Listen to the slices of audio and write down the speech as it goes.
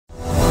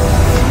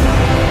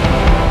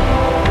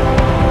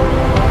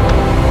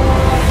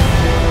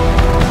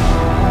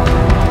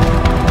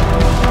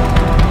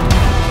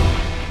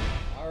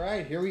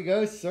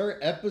sir.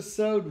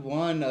 Episode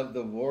 1 of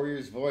The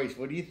Warrior's Voice.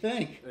 What do you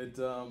think?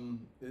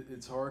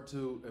 It's hard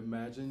to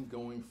imagine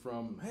going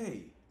from,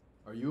 hey,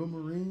 are you a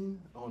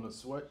Marine on a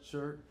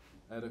sweatshirt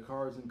at a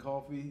Cars and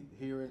Coffee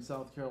here in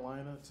South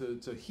Carolina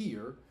to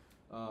here.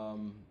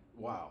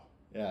 Wow.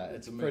 Yeah,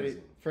 it's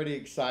pretty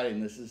exciting.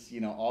 This is,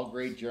 all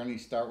great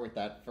journeys start with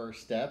that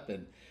first step.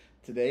 And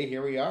today,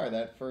 here we are,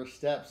 that first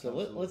step. So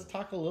let's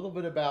talk a little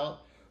bit about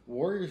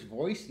Warrior's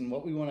Voice and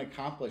what we want to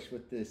accomplish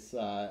with this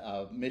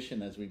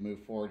mission as we move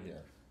forward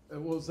here.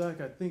 Well,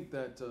 Zach, I think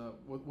that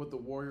what the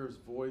Warrior's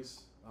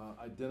Voice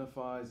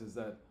identifies is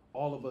that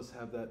all of us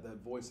have that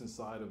voice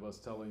inside of us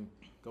telling,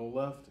 go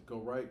left, go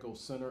right, go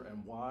center,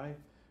 and why.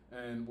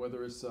 And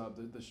whether it's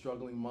the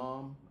struggling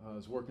mom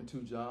is working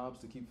 2 jobs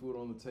to keep food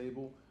on the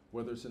table,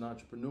 whether it's an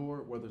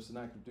entrepreneur, whether it's an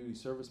active duty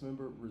service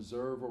member,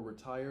 reserve or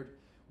retired,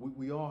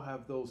 we all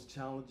have those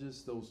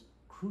challenges, those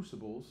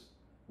crucibles,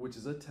 which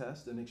is a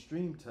test, an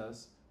extreme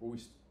test, where we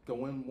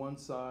go in one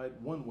side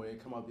one way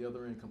and come out the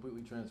other end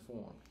completely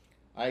transformed.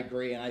 I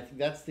agree, and I think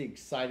that's the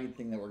exciting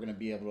thing that we're going to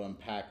be able to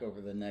unpack over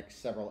the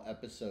next several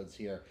episodes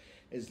here,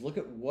 is look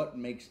at what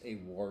makes a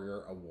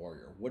warrior a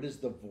warrior. What is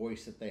the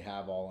voice that they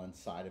have all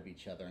inside of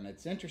each other? And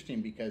it's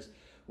interesting because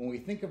when we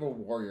think of a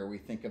warrior, we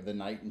think of the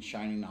knight in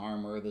shining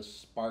armor, the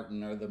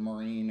Spartan, or the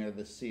Marine, or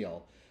the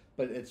SEAL.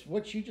 But it's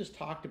what you just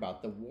talked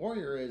about. The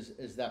warrior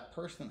is that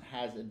person that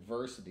has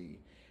adversity,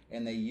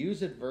 and they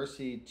use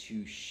adversity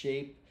to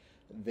shape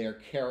their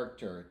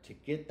character, to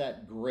get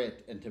that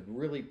grit, and to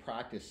really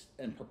practice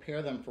and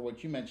prepare them for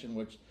what you mentioned,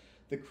 which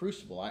the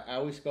crucible. I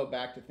always go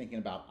back to thinking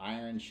about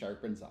iron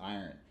sharpens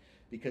iron,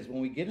 because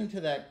when we get into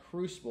that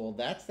crucible,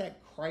 that's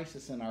that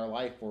crisis in our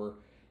life where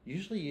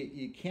usually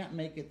you can't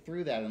make it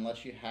through that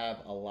unless you have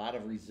a lot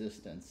of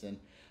resistance. And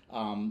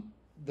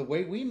the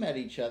way we met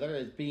each other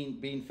is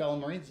being fellow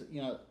Marines.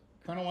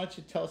 Colonel, why don't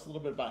you tell us a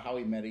little bit about how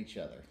we met each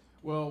other?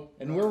 Well,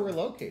 and where we're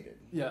located.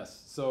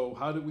 Yes. So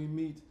how did we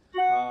meet?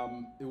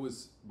 It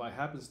was by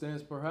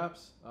happenstance,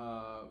 perhaps.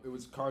 It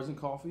was Cars and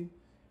Coffee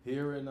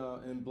here in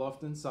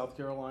Bluffton, South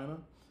Carolina,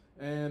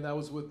 and I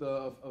was with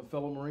a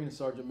fellow Marine, a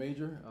Sergeant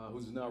Major,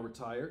 who's now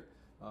retired.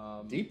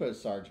 Depot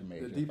Sergeant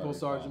Major. The Depot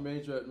Sergeant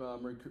Major at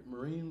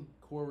Marine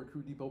Corps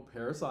Recruit Depot,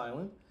 Paris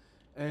Island.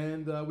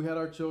 And we had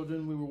our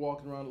children. We were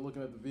walking around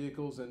looking at the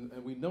vehicles, and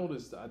we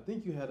noticed, I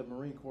think you had a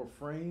Marine Corps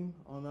frame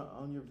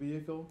on your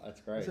vehicle.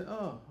 That's great. I said,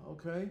 oh,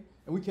 okay.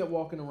 And we kept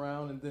walking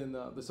around, and then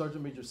the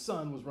Sergeant Major's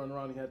son was running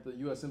around. He had the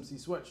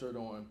USMC sweatshirt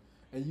on.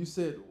 And you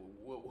said,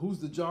 well, who's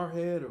the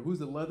jarhead, or who's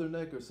the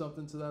leatherneck, or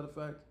something to that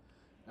effect?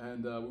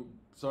 And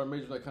Sergeant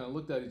Major and I kind of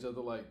looked at each other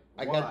like,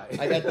 why?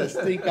 I got the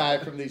stink eye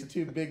from these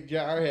 2 big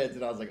jarheads,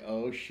 and I was like,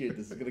 oh, shit,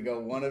 this is going to go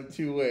one of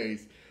 2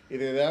 ways.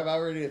 Either they're about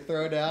ready to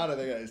throw down,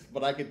 or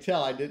but I could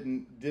tell I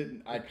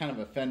I kind of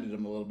offended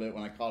them a little bit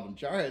when I called them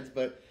jarheads.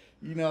 But,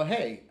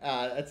 hey,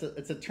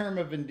 it's a term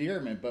of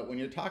endearment. But when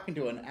you're talking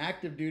to an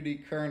active duty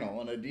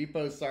colonel and a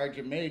depot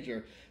sergeant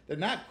major, they're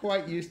not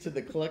quite used to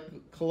the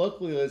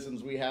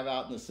colloquialisms we have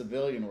out in the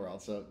civilian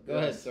world. So go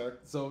ahead, sir.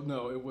 So,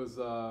 no, it was,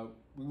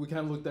 we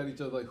kind of looked at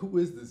each other like, who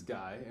is this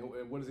guy,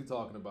 and what is he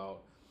talking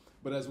about?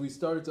 But as we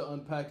started to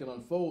unpack and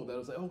unfold that, I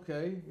was like,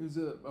 okay, he was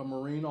a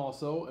Marine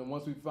also. And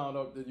once we found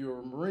out that you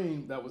were a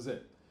Marine, that was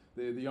it.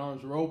 The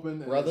arms were open.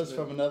 Brothers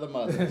from another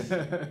mother.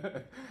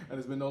 And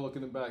there's been no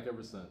looking back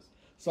ever since.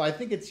 So I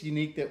think it's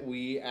unique that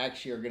we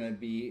actually are going to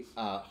be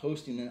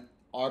hosting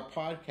our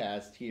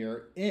podcast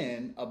here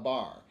in a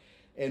bar.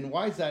 And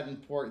why is that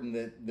important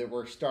that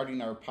we're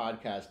starting our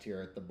podcast here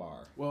at the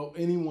bar? Well,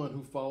 anyone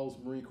who follows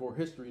Marine Corps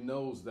history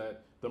knows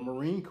that the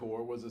Marine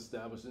Corps was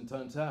established in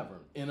Tavern,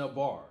 in a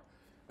bar.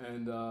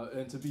 And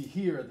to be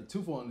here at the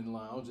Teufelhunden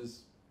Lounge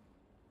is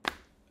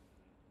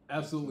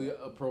absolutely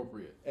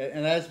appropriate.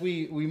 And as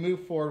we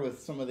move forward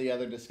with some of the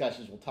other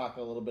discussions, we'll talk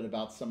a little bit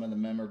about some of the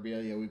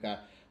memorabilia. We've got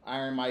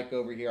Iron Mike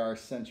over here, our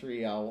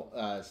sentry,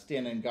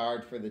 standing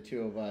guard for the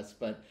 2 of us.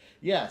 But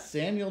yeah,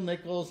 Samuel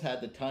Nichols had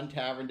the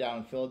Tavern down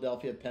in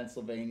Philadelphia,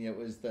 Pennsylvania. It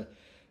was the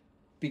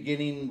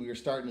beginning. We were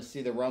starting to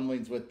see the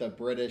rumblings with the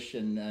British,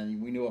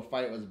 and we knew a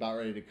fight was about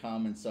ready to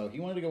come. And so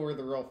he wanted to go where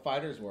the real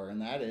fighters were, and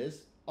that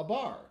is a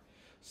bar.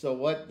 So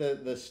what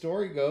the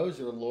story goes,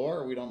 or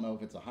lore, we don't know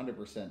if it's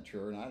 100%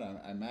 true or not,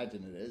 I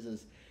imagine it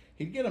is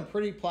he'd get them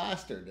pretty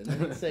plastered, and then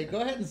he'd say,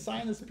 go ahead and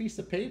sign this piece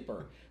of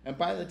paper. And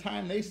by the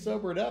time they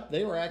sobered up,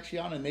 they were actually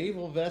on a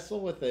naval vessel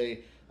with a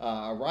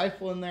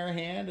rifle in their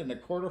hand and a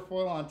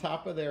quarterfoil on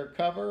top of their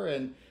cover,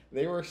 and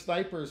they were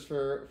snipers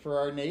for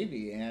our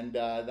Navy. And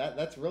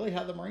that's really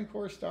how the Marine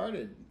Corps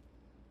started.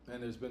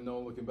 And there's been no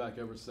looking back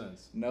ever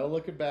since. No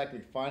looking back.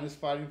 The finest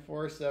fighting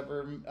force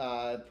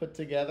ever put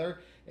together.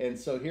 And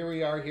so here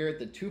we are here at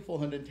the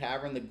Teufelhunden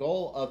Tavern. The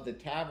goal of the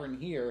tavern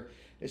here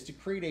is to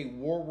create a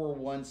World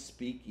War I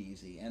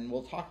speakeasy. And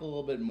we'll talk a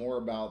little bit more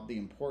about the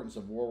importance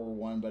of World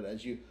War I. But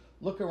as you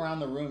look around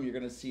the room, you're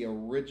going to see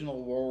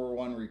original World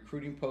War I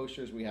recruiting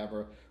posters. We have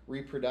a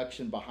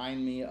reproduction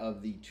behind me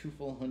of the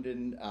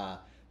Teufelhunden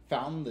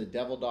fountain, the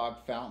Devil Dog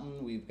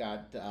fountain. We've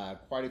got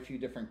quite a few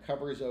different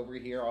covers over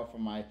here off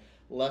of my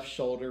left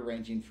shoulder,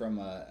 ranging from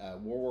a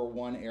World War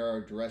One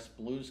era dress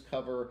blues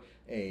cover,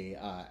 a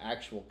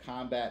actual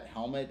combat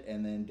helmet,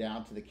 and then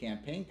down to the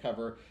campaign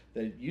cover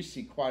that you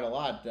see quite a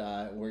lot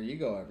where you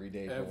go every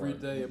day. Every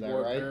day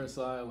aboard Parris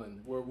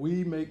Island, where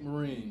we make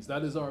Marines.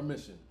 That is our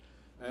mission.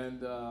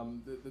 And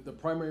the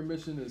primary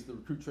mission is the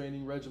Recruit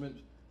Training Regiment,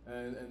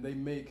 and they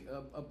make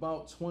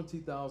about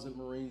 20,000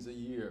 Marines a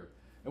year.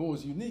 And what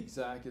was unique,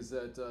 Zach, is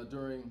that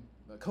during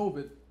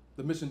COVID,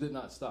 the mission did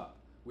not stop.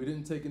 We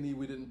didn't take a knee,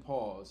 we didn't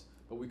pause,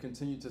 but we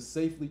continued to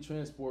safely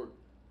transport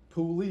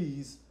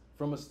poolies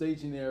from a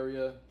staging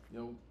area,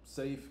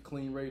 safe,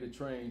 clean, ready to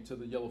train, to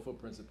the yellow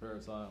footprints at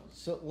Parris Island.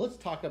 So let's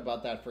talk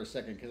about that for a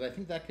second, because I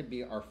think that could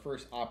be our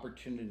first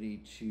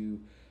opportunity to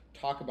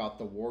talk about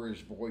the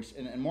warrior's voice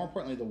and more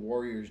importantly, the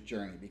warrior's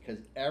journey, because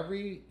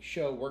every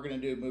show we're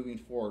going to do moving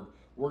forward,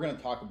 we're going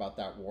to talk about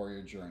that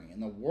warrior journey.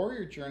 And the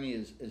warrior journey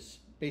is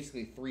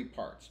basically three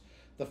parts.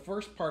 The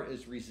first part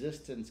is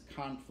resistance,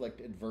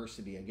 conflict,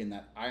 adversity. Again,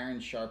 that iron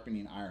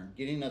sharpening iron,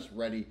 getting us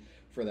ready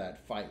for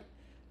that fight.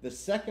 The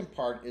second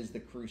part is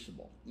the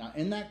crucible. Now,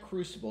 in that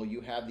crucible,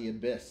 you have the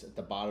abyss at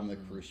the bottom of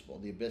the crucible.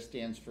 The abyss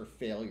stands for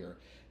failure,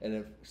 and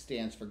it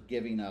stands for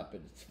giving up.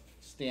 It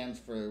stands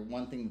for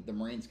one thing that the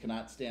Marines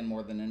cannot stand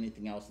more than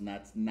anything else, and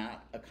that's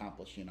not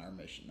accomplishing our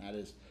mission. That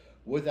is,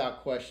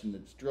 without question,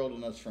 it's drilled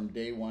in us from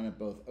day one at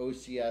both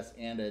OCS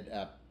and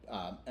at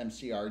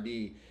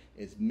MCRD,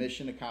 is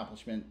mission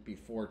accomplishment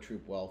before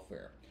troop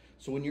welfare.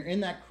 So when you're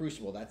in that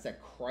crucible, that's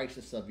that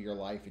crisis of your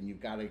life, and you've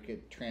got to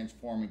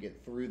transform and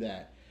get through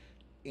that.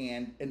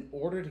 And in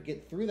order to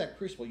get through that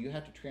crucible, you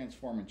have to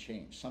transform and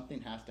change. Something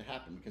has to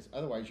happen, because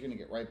otherwise you're going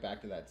to get right back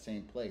to that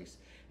same place.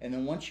 And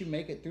then once you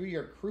make it through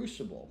your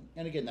crucible,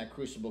 and again, that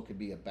crucible could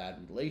be a bad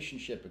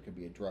relationship, it could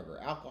be a drug or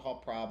alcohol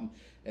problem.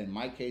 In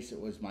my case, it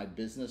was my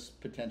business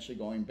potentially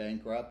going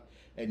bankrupt.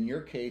 In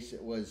your case,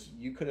 it was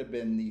you could have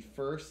been the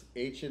first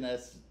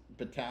H&S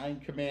battalion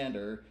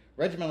commander,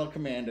 regimental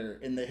commander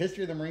in the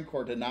history of the Marine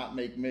Corps to not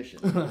make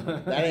missions.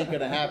 That ain't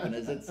going to happen,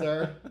 is it,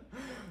 sir?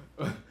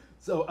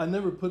 So I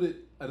never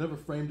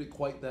framed it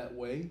quite that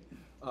way.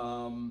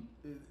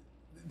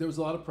 There was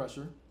a lot of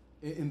pressure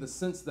in the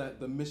sense that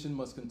the mission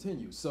must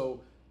continue. So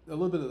a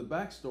little bit of the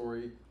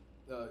backstory,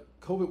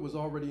 COVID was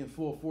already in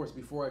full force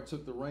before I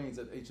took the reins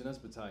at H&S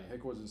Battalion,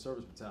 Headquarters and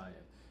Service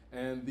Battalion.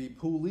 And the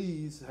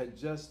police had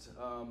just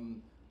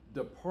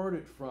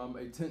departed from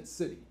a tent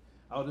city.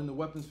 Out in the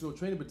Weapons Field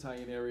Training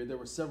Battalion area, there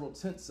were several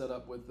tents set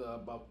up with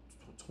about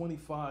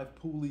 25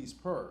 police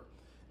per.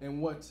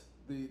 And what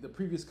the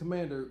previous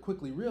commander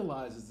quickly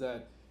realized is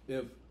that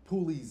if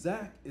Poolee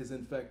Zach is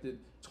infected,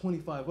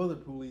 25 other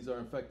poolies are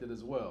infected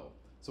as well.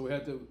 So we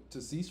had to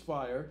cease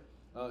fire,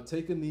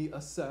 take a knee,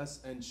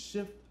 assess, and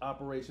shift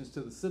operations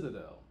to the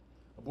Citadel.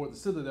 Aboard the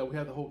Citadel, we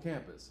had the whole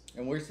campus.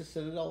 And where's the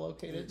Citadel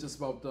located? Just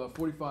about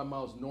 45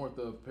 miles north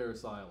of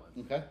Parris Island.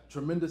 Okay.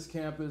 Tremendous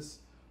campus.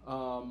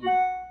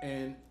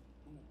 And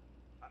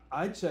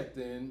I checked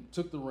in,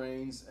 took the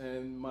reins,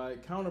 and my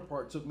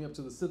counterpart took me up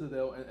to the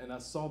Citadel, and I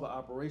saw the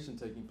operation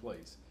taking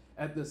place.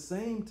 At the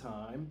same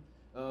time,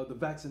 the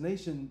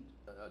vaccination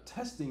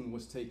testing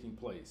was taking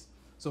place.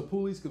 So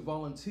poolies could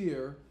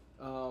volunteer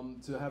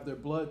to have their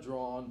blood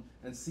drawn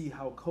and see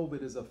how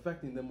COVID is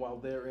affecting them while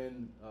they're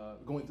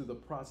going through the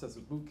process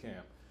of boot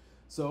camp.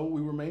 So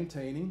we were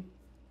maintaining,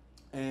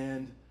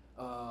 and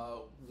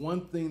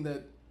one thing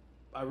that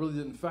I really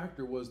didn't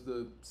factor was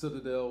the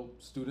Citadel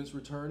students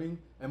returning,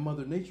 and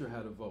Mother Nature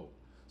had a vote.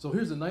 So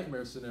here's a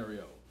nightmare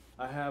scenario.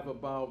 I have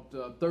about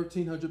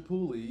 1,300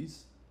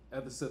 poolies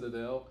at the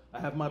Citadel. I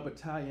have my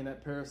battalion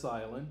at Parris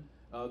Island,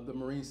 the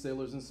Marine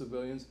sailors and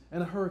civilians,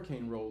 and a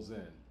hurricane rolls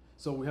in.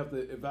 So we have to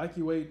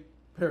evacuate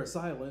Parris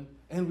Island,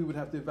 and we would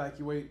have to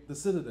evacuate the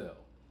Citadel.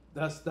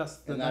 That's the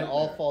And nightmare. that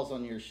all falls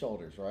on your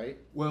shoulders, right?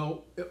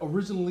 Well,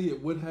 originally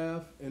it would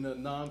have in a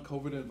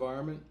non-COVID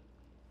environment.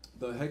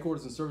 The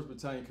Headquarters and Service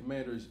Battalion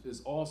commander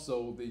is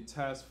also the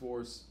Task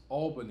Force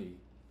Albany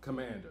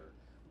commander.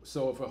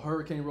 So if a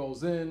hurricane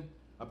rolls in,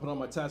 I put on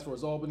my Task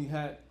Force Albany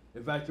hat,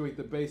 evacuate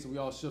the base, and we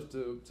all shift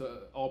to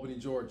Albany,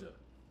 Georgia,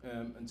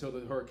 until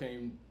the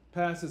hurricane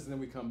passes, and then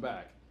we come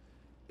back.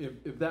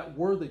 If that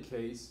were the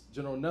case,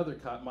 General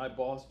Nethercott, my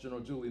boss,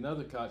 General Julie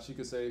Nethercott, she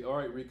could say, all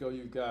right, Rico,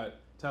 you've got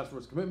Task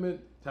Force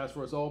Commitment, Task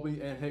Force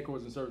Albany, and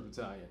Headquarters and Service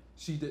Battalion.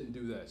 She didn't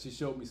do that. She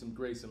showed me some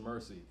grace and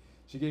mercy.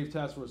 She gave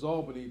Task Force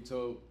Albany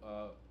to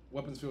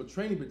Weapons Field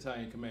Training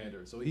Battalion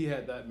commander, so he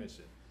had that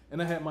mission.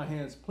 And I had my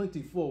hands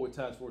plenty full with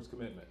Task Force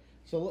Commitment.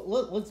 So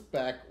let's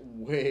back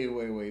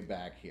way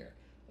back here.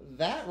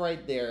 That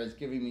right there is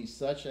giving me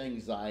such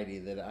anxiety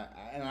that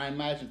I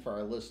imagine for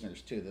our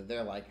listeners too, that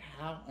they're like,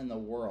 how in the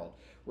world?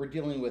 We're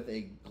dealing with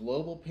a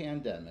global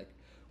pandemic.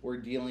 We're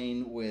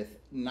dealing with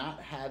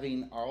not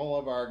having all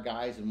of our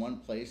guys in one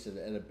place at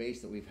a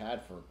base that we've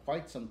had for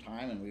quite some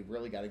time, and we've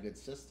really got a good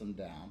system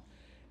down.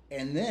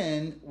 And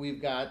then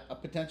we've got a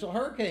potential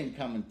hurricane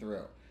coming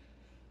through.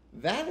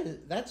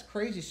 That's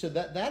crazy. So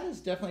that is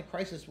definitely a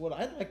crisis. What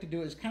I'd like to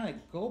do is kind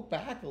of go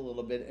back a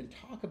little bit and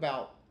talk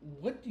about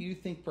what do you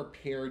think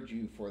prepared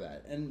you for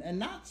that, and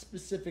not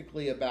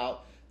specifically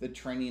about the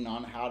training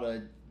on how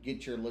to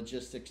get your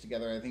logistics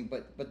together. I think,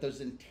 but those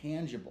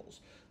intangibles,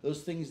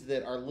 those things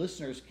that our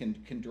listeners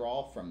can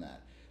draw from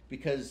that,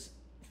 because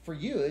for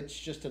you it's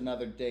just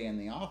another day in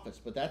the office,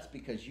 but that's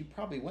because you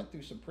probably went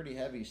through some pretty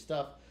heavy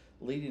stuff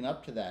leading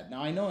up to that.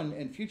 Now I know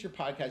in future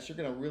podcasts you're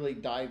going to really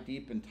dive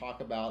deep and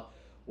talk about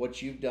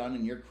what you've done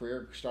in your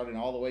career, starting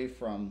all the way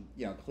from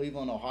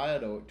Cleveland,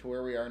 Ohio to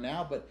where we are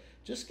now. But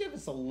just give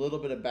us a little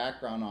bit of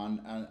background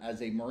on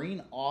as a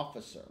Marine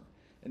officer,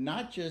 and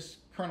not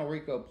just Colonel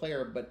Riccoh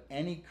player, but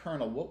any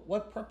colonel.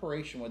 What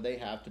preparation would they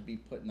have to be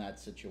put in that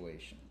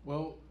situation?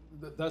 Well,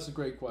 that's a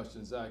great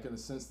question, Zach, in the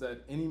sense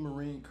that any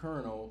Marine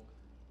colonels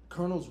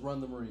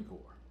run the Marine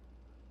Corps.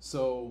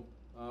 So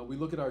we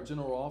look at our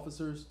general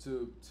officers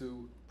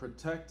to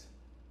protect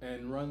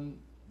and run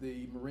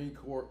the Marine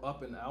Corps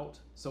up and out.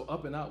 So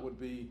up and out would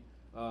be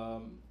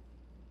the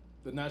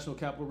National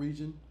Capital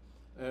Region,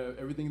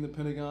 everything in the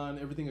Pentagon,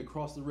 everything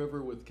across the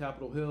river with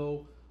Capitol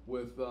Hill,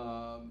 with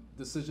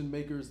decision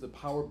makers, the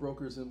power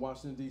brokers in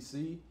Washington,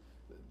 D.C.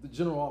 The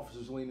general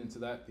officers lean into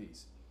that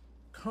piece.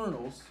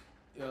 Colonels,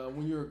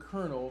 when you're a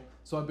colonel,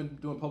 so I've been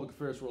doing public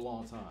affairs for a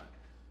long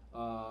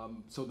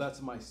time. So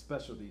that's my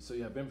specialty. So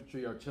you have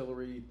infantry,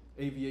 artillery,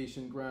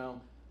 aviation,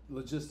 ground,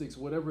 logistics,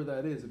 whatever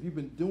that is. If you've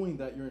been doing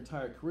that your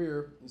entire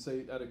career, you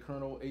say at a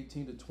colonel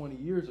 18 to 20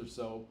 years or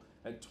so,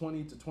 at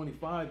 20 to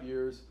 25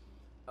 years,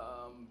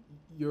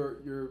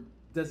 your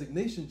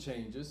designation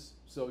changes.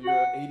 So you're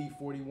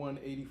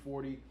 80-41,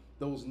 80-40.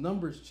 Those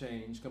numbers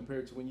change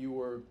compared to when you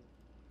were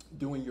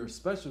doing your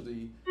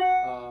specialty.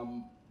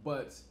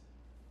 But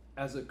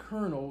as a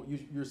colonel,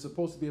 you're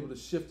supposed to be able to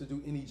shift to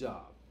do any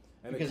job.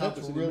 And because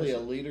that's really a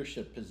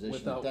leadership position.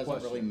 It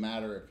doesn't really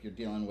matter if you're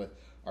dealing with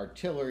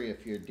artillery,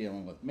 if you're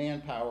dealing with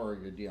manpower, or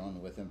you're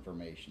dealing with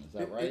information. Is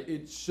that right?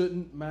 It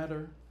shouldn't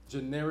matter.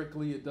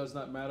 Generically, it does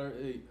not matter.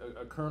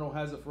 A colonel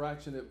has a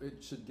fraction,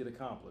 it should get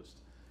accomplished.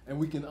 And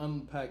we can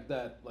unpack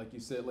that, like you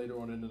said, later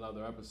on in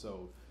another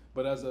episode.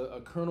 But as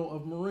a colonel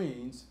of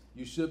Marines,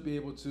 you should be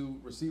able to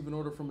receive an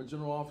order from a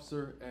general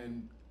officer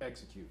and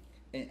execute.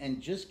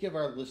 And just give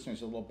our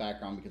listeners a little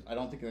background, because I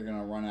don't think they're going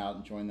to run out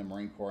and join the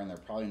Marine Corps, and they're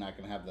probably not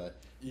going to have the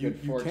good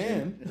fortune. You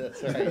can.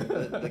 That's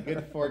right, the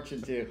good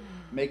fortune to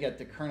make it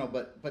to colonel.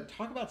 But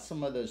talk about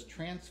some of those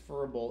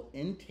transferable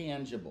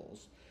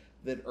intangibles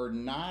that are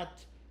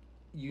not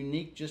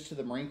unique just to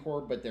the Marine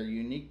Corps, but they're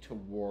unique to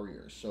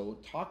warriors. So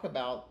talk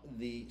about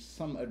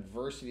some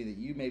adversity that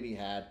you maybe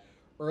had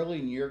early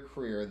in your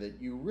career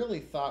that you really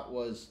thought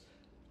was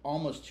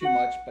almost too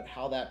much, but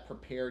how that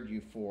prepared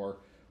you for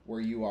where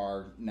you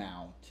are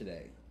now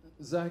today.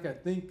 Zach, I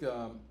think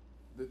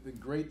the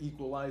great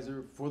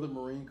equalizer for the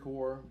Marine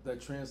Corps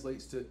that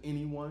translates to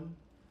anyone: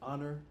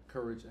 honor,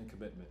 courage, and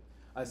commitment.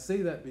 I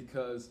say that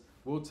because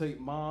we'll take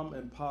mom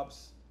and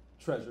pop's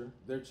treasure,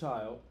 their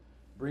child,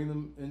 bring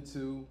them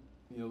into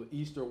the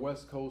East or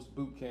West Coast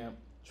boot camp,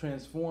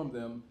 transform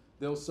them.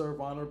 They'll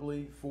serve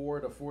honorably 4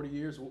 to 40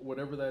 years,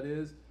 whatever that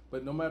is.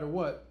 But no matter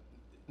what,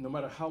 no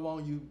matter how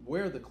long you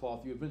wear the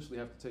cloth, you eventually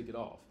have to take it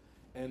off.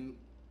 And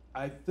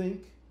I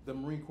think the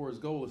Marine Corps'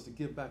 goal is to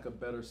give back a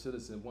better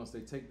citizen once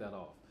they take that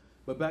off.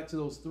 But back to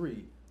those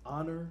three: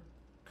 honor,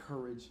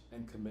 courage,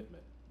 and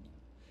commitment.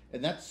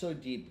 And that's so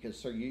deep because,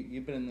 sir,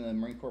 you've been in the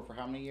Marine Corps for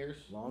how many years?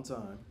 Long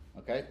time.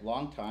 Okay,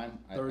 long time.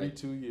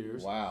 32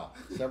 years. Wow,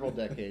 several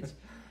decades.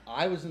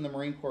 I was in the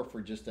Marine Corps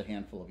for just a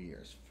handful of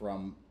years,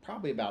 from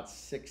probably about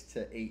 6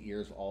 to 8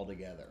 years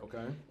altogether.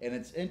 Okay. And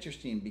it's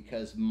interesting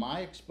because my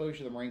exposure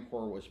to the Marine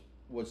Corps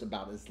was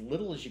about as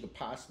little as you could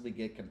possibly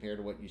get compared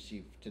to what you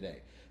see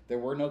today. There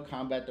were no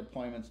combat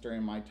deployments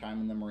during my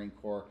time in the Marine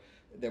Corps.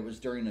 There was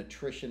during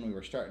attrition. We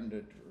were starting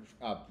to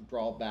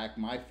draw back.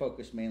 My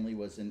focus mainly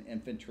was in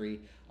infantry.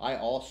 I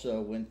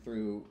also went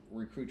through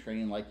recruit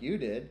training like you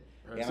did,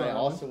 and I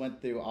also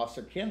went through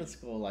officer candidate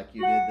school like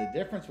you did. The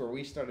difference where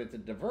we started to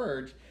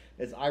diverge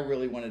is I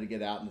really wanted to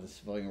get out into the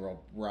civilian world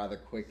rather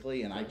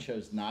quickly, and I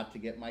chose not to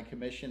get my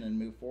commission and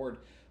move forward.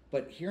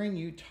 But hearing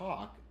you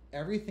talk,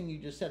 everything you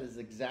just said is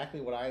exactly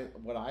what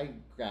I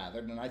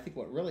gathered, and I think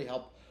what really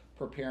helped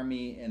prepare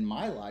me in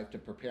my life to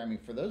prepare me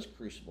for those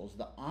crucibles.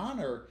 The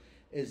honor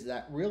is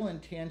that real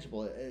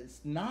intangible.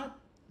 It's not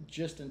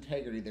just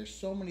integrity. There's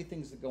so many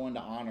things that go into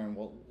honor, and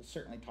we'll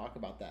certainly talk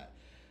about that.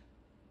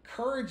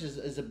 Courage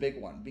is a big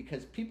one,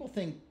 because people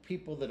think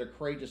people that are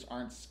courageous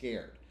aren't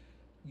scared.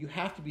 You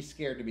have to be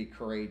scared to be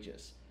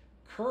courageous.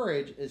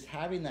 Courage is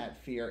having that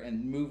fear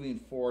and moving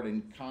forward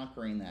and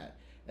conquering that.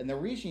 And the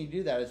reason you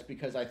do that is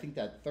because I think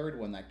that third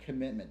one, that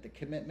commitment, the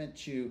commitment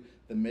to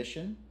the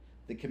mission,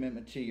 the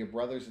commitment to your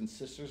brothers and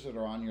sisters that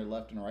are on your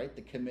left and right,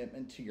 the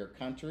commitment to your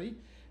country,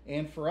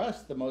 and for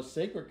us, the most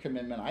sacred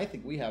commitment I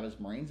think we have as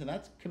Marines, and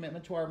that's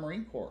commitment to our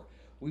Marine Corps.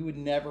 We would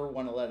never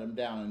want to let them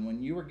down. And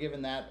when you were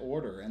given that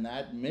order and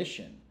that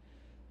mission,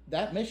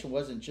 that mission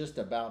wasn't just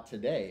about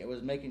today. It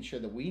was making sure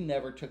that we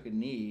never took a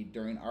knee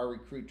during our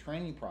recruit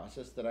training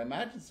process that I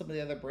imagine some of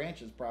the other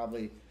branches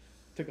probably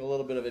took a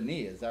little bit of a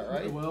knee. Is that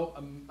right? Well,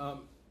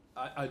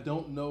 I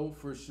don't know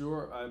for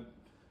sure.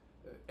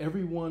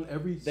 Every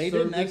They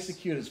didn't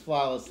execute as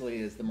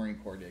flawlessly as the Marine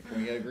Corps did.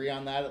 Can we agree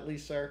on that at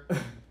least, sir?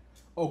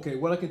 Okay,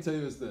 what I can tell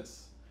you is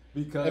this.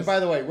 Because, and by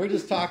the way, we're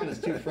just talking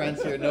as two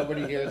friends here.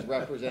 Nobody here is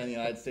representing the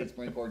United States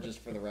Marine Corps, just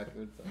for the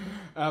record. So.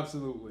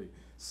 Absolutely.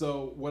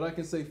 So what I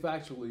can say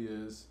factually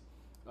is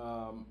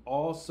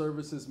all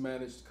services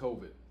managed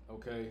COVID,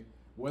 okay?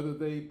 Whether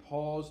they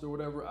paused or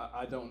whatever,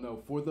 I don't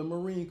know. For the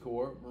Marine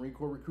Corps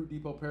Recruit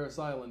Depot Parris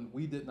Island,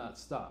 we did not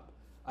stop.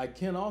 I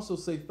can also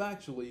say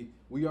factually,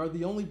 we are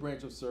the only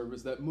branch of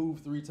service that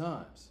moved 3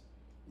 times.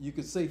 You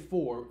could say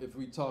 4 if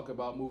we talk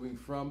about moving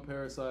from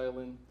Parris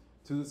Island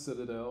to the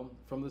Citadel,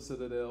 from the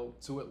Citadel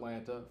to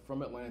Atlanta,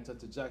 from Atlanta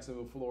to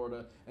Jacksonville,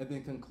 Florida, and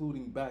then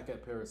concluding back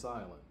at Parris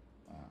Island.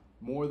 Wow.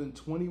 More than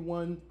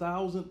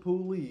 21,000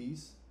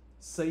 police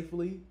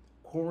safely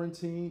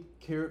quarantined,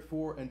 cared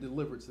for, and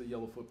delivered to the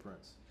Yellow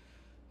Footprints.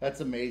 That's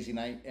amazing.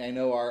 I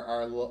know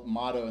our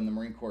motto in the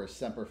Marine Corps is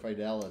Semper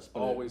Fidelis, but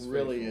always it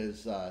really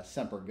is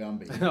Semper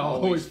Gumby.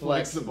 Always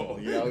flexible.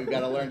 You know, we've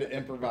got to learn to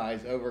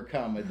improvise,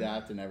 overcome,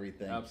 adapt, and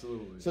everything.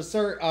 Absolutely. So,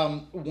 sir,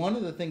 one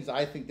of the things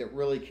I think that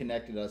really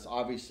connected us,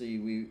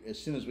 obviously, as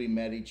soon as we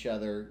met each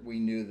other, we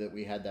knew that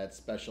we had that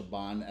special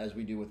bond, as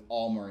we do with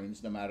all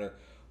Marines, no matter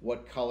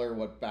what color,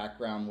 what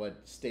background,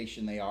 what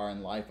station they are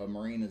in life. A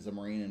Marine is a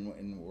Marine,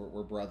 and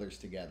we're brothers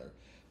together.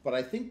 But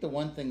I think the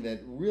one thing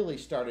that really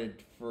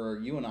started for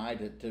you and I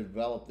to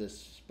develop this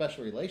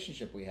special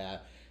relationship we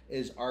have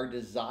is our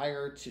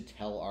desire to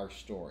tell our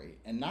story.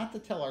 And not to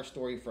tell our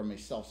story from a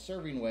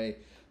self-serving way,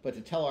 but to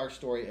tell our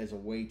story as a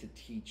way to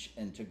teach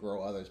and to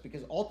grow others.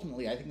 Because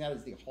ultimately, I think that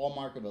is the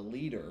hallmark of a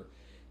leader,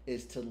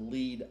 is to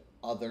lead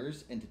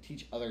others and to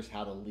teach others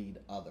how to lead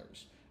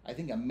others. I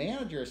think a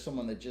manager is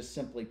someone that just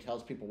simply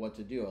tells people what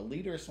to do. A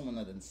leader is someone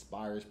that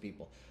inspires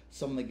people,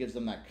 someone that gives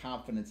them that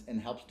confidence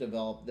and helps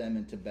develop them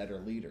into better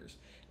leaders.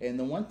 And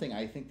the one thing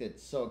I think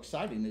that's so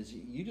exciting is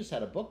you just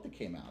had a book that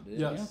came out,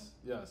 didn't you?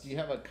 Yes. Do you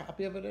have a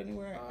copy of it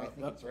anywhere? I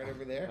think it's right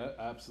over there.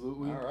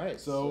 Absolutely. All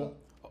right. So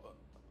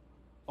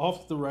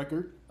off the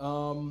record,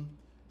 off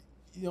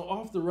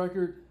the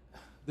record,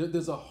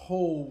 there's a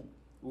whole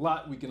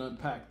lot we can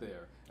unpack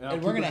there.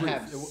 And we're going to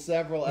have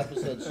several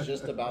episodes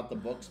just about the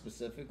book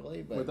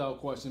specifically. But without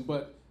question.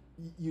 But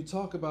you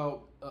talk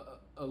about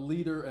a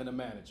leader and a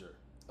manager,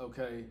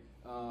 okay?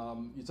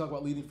 You talk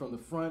about leading from the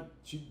front.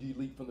 Do you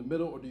lead from the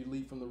middle or do you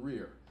lead from the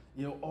rear?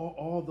 You know,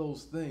 all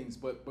those things.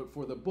 But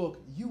for the book,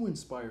 you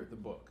inspired the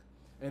book.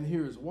 And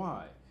here's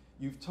why.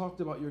 You've talked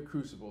about your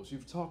crucibles.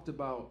 You've talked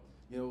about,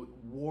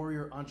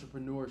 warrior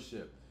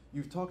entrepreneurship.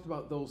 You've talked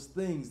about those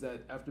things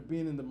that after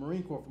being in the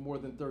Marine Corps for more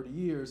than 30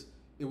 years,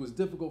 it was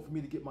difficult for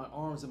me to get my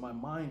arms and my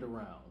mind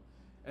around.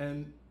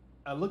 And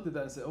I looked at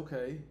that and said,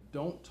 okay,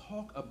 don't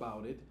talk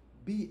about it,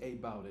 be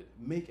about it,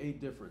 make a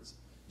difference.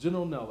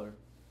 General Neller,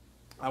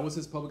 I was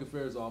his public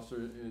affairs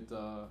officer at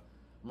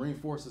Marine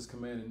Forces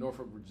Command in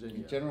Norfolk,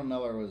 Virginia. General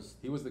Neller was...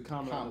 He was the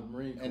Commandant of the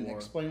Marine Corps. And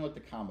explain what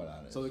the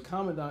Commandant is. So the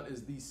Commandant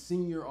is the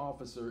senior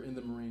officer in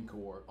the Marine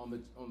Corps. On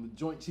the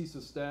Joint Chiefs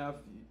of Staff,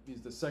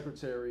 he's the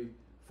Secretary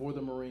for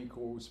the Marine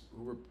Corps,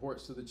 who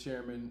reports to the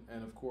chairman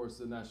and, of course,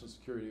 the National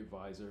Security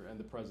Advisor and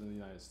the President of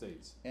the United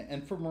States.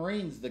 And for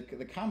Marines, the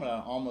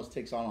Commandant almost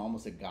takes on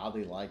almost a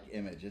godly-like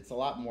image. It's a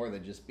lot more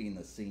than just being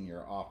the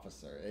senior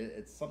officer.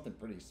 It's something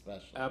pretty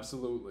special.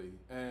 Absolutely.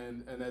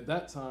 And at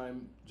that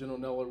time, General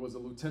Neller was a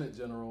lieutenant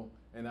general,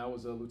 and I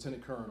was a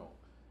lieutenant colonel.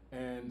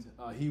 And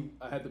I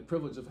had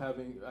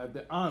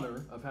the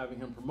honor of having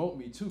him promote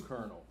me to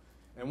colonel.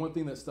 And one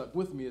thing that stuck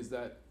with me is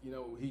that,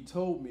 he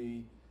told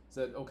me,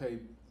 said, okay,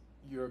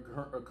 you're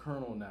a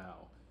colonel now.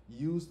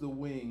 Use the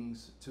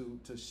wings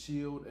to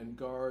shield and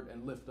guard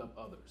and lift up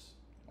others.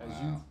 As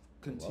you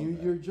continue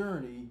your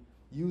journey,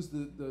 use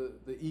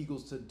the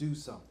eagles to do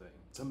something,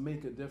 to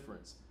make a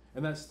difference.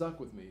 And that stuck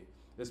with me,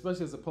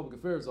 especially as a public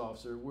affairs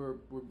officer. We're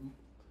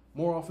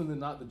more often than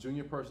not the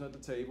junior person at the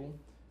table,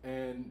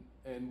 and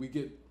we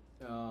get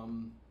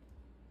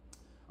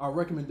our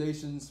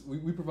recommendations.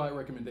 We provide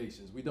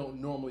recommendations. We don't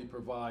normally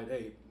provide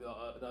a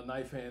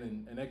knife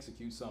hand and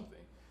execute something.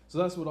 So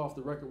that's what Off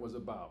the Record was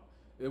about.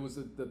 It was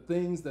the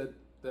things that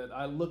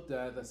I looked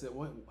at that said,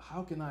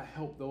 how can I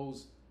help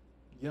those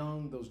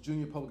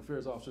junior public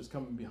affairs officers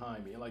coming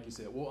behind me? And like you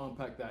said, we'll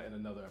unpack that in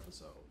another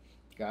episode.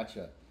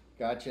 Gotcha.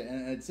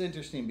 And it's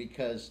interesting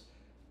because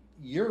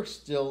you're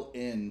still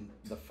in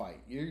the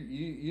fight.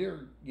 You're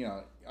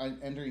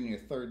entering your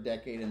 3rd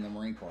decade in the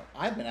Marine Corps.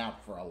 I've been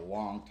out for a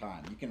long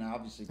time. You can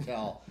obviously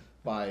tell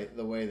by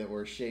the way that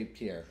we're shaped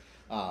here.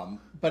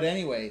 But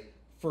anyway,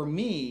 for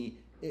me,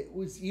 it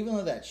was, even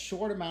though that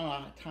short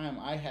amount of time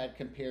I had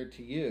compared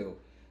to you,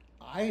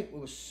 it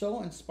was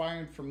so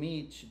inspiring for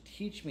me to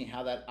teach me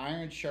how that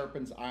iron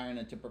sharpens iron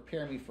and to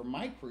prepare me for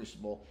my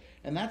crucible.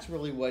 And that's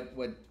really what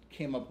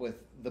came up with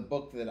the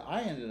book that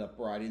I ended up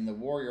writing, The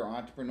Warrior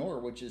Entrepreneur,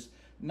 which is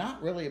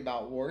not really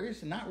about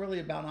warriors and not really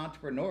about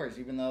entrepreneurs,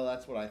 even though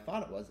that's what I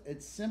thought it was.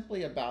 It's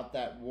simply about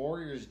that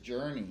warrior's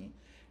journey.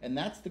 And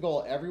that's the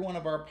goal of every one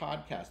of our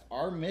podcasts.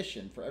 Our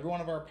mission for every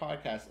one of our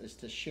podcasts is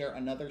to share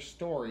another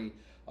story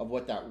of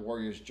what that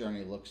warrior's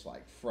journey looks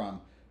like, from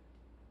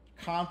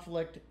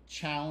conflict,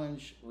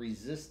 challenge,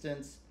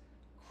 resistance,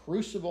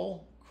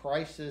 crucible,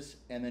 crisis,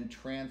 and then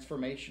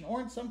transformation.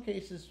 Or in some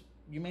cases,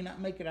 you may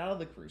not make it out of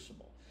the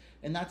crucible.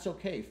 And that's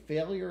okay.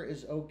 Failure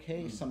is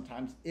okay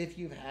sometimes if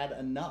you've had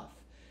enough.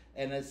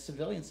 And as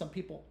civilians, some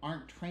people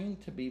aren't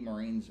trained to be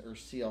Marines or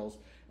SEALs,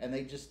 and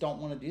they just don't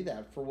want to do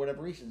that for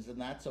whatever reasons, and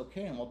that's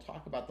okay. And we'll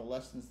talk about the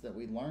lessons that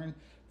we learn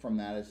from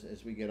that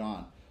as we get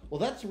on. Well,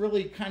 that's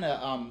really kind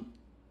of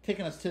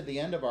taking us to the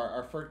end of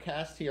our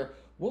cast here.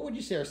 What would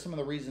you say are some of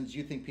the reasons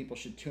you think people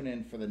should tune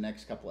in for the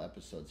next couple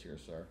episodes here,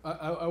 sir?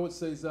 I would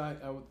say, Zach,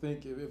 I would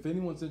think if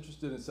anyone's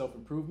interested in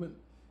self-improvement,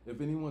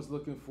 if anyone's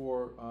looking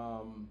for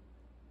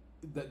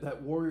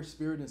that warrior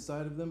spirit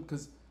inside of them,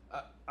 because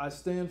I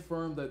stand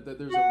firm that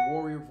there's a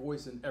warrior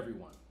voice in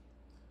everyone.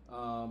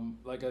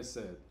 Like I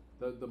said,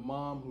 the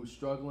mom who's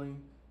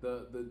struggling,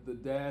 the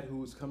dad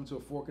who's coming to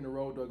a fork in the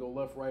road, do I go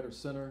left, right, or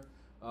center,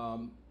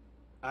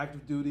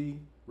 active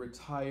duty,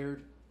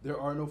 retired. There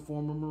are no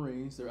former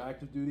Marines. They're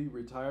active duty,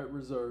 retired,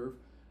 reserve.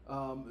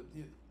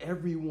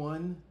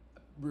 Everyone,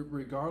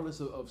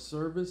 regardless of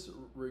service,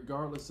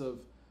 regardless of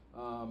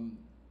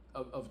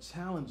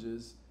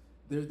challenges,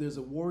 there's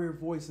a warrior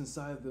voice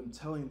inside of them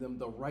telling them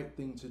the right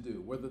thing to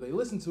do. Whether they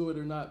listen to it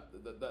or not,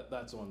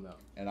 that's on them.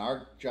 And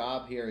our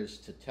job here is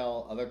to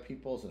tell other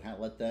people's and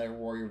let their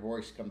warrior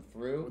voice come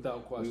through.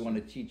 Without question. We want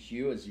to teach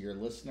you as your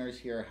listeners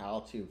here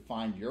how to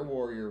find your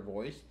warrior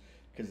voice,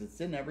 because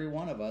it's in every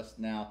one of us.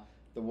 Now,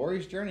 the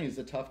warrior's journey is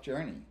a tough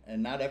journey,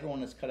 and not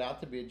everyone is cut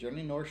out to be a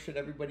journey, nor should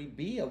everybody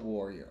be a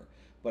warrior.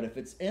 But if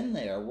it's in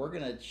there, we're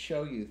going to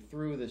show you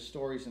through the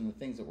stories and the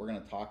things that we're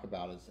going to talk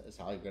about as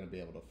how you're going to be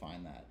able to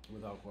find that.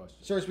 Without question.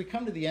 So as we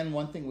come to the end,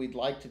 one thing we'd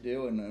like to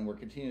do, and we're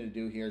continuing to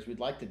do here, is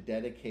we'd like to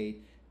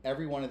dedicate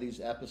every one of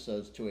these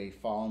episodes to a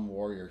fallen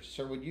warrior.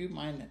 Sir, would you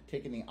mind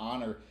taking the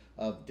honor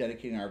of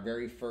dedicating our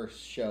very first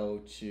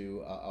show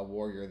to a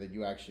warrior that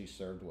you actually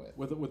served with?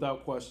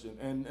 Without question.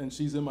 And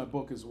she's in my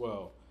book as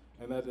well.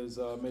 And that is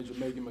Major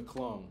Megan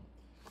McClung.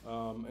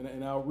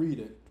 And I'll read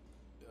it.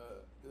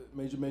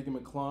 Major Megan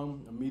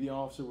McClung, a media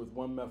officer with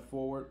 1 MEF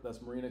Forward,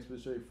 that's Marine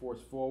Expeditionary Force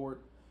Forward.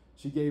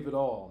 She gave it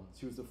all.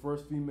 She was the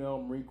first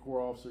female Marine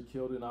Corps officer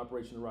killed in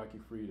Operation Iraqi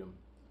Freedom.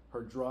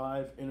 Her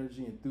drive,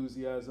 energy,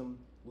 enthusiasm,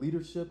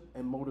 leadership,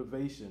 and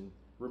motivation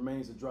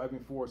remains a driving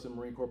force in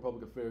Marine Corps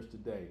public affairs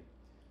today.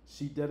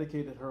 She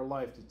dedicated her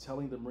life to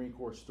telling the Marine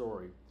Corps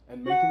story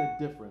and making a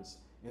difference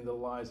in the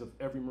lives of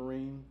every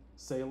Marine,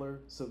 sailor,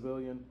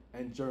 civilian,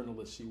 and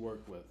journalist she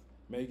worked with.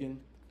 Megan,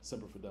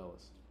 Semper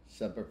Fidelis.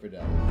 Semper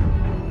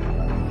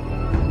Fidelis.